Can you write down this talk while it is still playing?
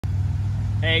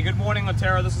Hey, good morning,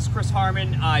 Latera. This is Chris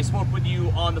Harmon. I spoke with you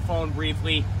on the phone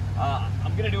briefly.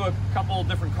 I'm going to do a couple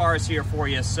different cars here for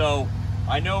you. So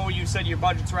I know you said your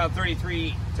budget's around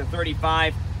 33 to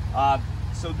 35.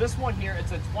 So this one here,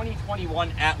 it's a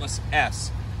 2021 Atlas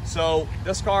S. So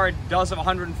this car does have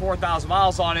 104,000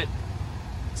 miles on it.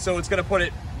 So it's going to put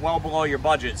it well below your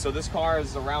budget. So this car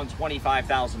is around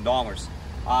 $25,000.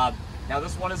 Now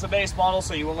this one is a base model,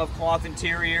 so you won't have cloth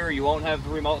interior, you won't have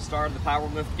the remote start, the power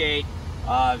lift gate.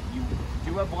 You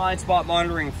do have blind spot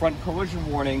monitoring, front collision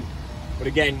warning, but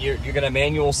again, you're going to have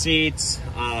manual seats.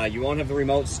 You won't have the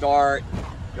remote start.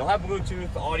 You'll have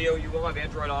Bluetooth audio. You will have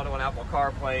Android Auto and Apple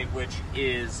CarPlay, which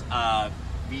is via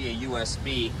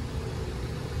USB.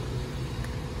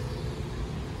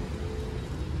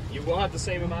 You will have the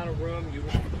same amount of room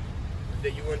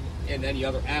that you would in any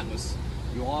other Atlas.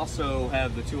 You'll also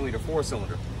have the 2-liter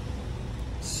 4-cylinder.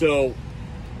 So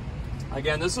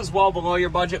again, this is well below your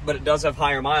budget, but it does have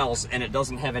higher miles and it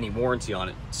doesn't have any warranty on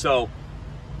it. So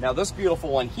now this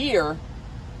beautiful one here,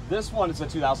 this one is a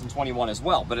 2021 as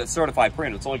well, but it's certified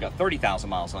pre-owned. It's only got 30,000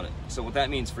 miles on it. So what that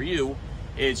means for you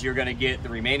is you're going to get the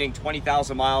remaining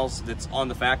 20,000 miles that's on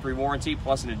the factory warranty,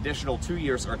 plus an additional 2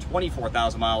 years or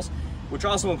 24,000 miles, which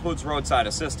also includes roadside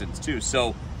assistance too.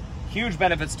 So huge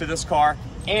benefits to this car.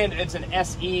 And it's an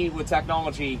SE with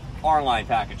technology R-Line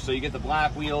package. So you get the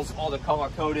black wheels, all the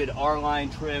color-coded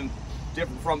R-Line trim,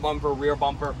 different front bumper, rear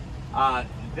bumper.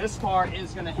 This car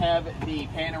is going to have the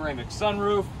panoramic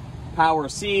sunroof, power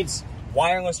seats,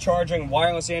 wireless charging,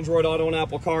 wireless Android Auto and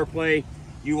Apple CarPlay.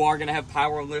 You are going to have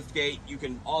power liftgate. You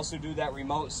can also do that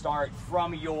remote start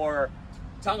from your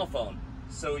telephone.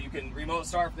 So you can remote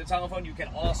start from the telephone. You can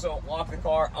also lock the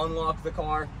car, unlock the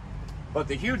car. But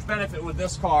the huge benefit with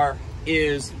this car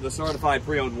is the certified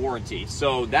pre-owned warranty.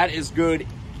 So that is good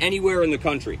anywhere in the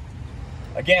country.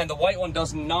 Again, the white one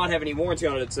does not have any warranty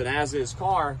on it. It's an as-is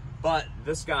car, but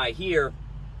this guy here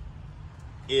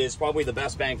is probably the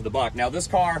best bang for the buck. Now this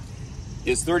car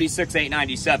is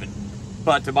 $36,897,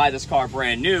 but to buy this car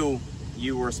brand new,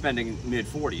 you were spending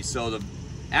mid-40s. So the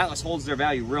Atlas holds their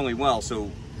value really well. So,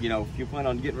 you know, if you plan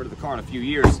on getting rid of the car in a few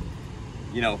years,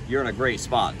 you know, you're in a great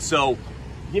spot. So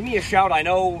give me a shout. I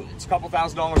know it's a couple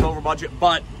 $1,000s over budget,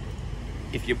 but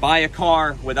if you buy a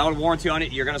car without a warranty on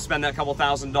it, you're going to spend that couple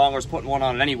 $1,000 putting one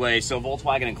on it anyway. So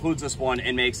Volkswagen includes this one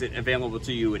and makes it available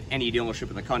to you at any dealership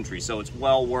in the country. So it's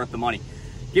well worth the money.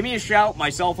 Give me a shout. My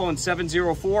cell phone is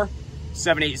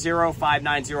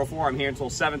 704-780-5904. I'm here until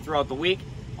 7 throughout the week.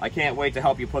 I can't wait to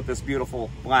help you put this beautiful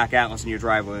black Atlas in your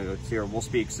driveway. Here, we'll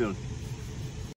speak soon.